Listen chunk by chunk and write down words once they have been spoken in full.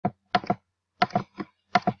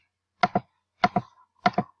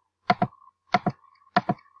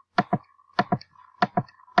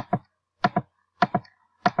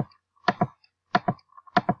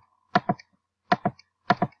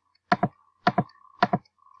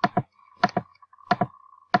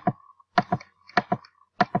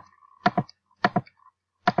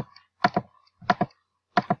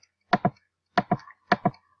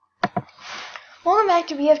back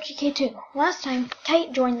to BFGK2. Last time,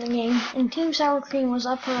 Kite joined the game, and Team Sour Cream was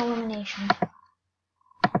up for elimination.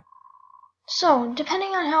 So, depending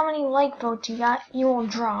on how many like votes you got, you will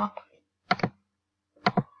drop.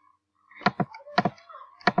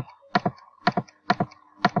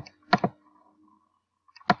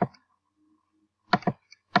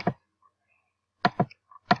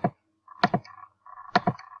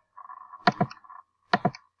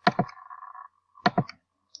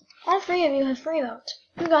 All three of you have free votes.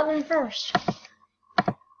 Who got them first?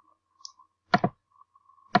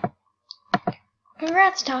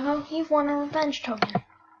 Congrats, Taco. You've won a revenge token.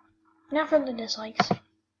 Now for the dislikes.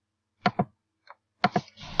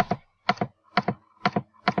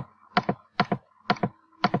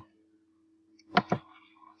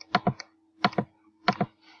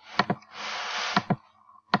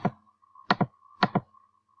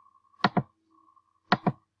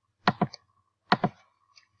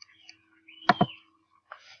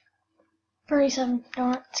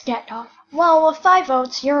 $37 get off. Well, with 5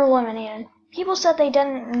 votes, you're eliminated. People said they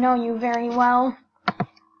didn't know you very well.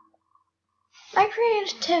 My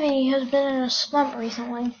creativity has been in a slump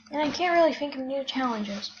recently, and I can't really think of new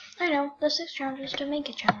challenges. I know, the 6 challenges to make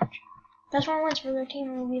a challenge. Best one wins for their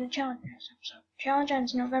team will be the challenge episode. Challenge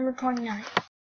ends November 29th.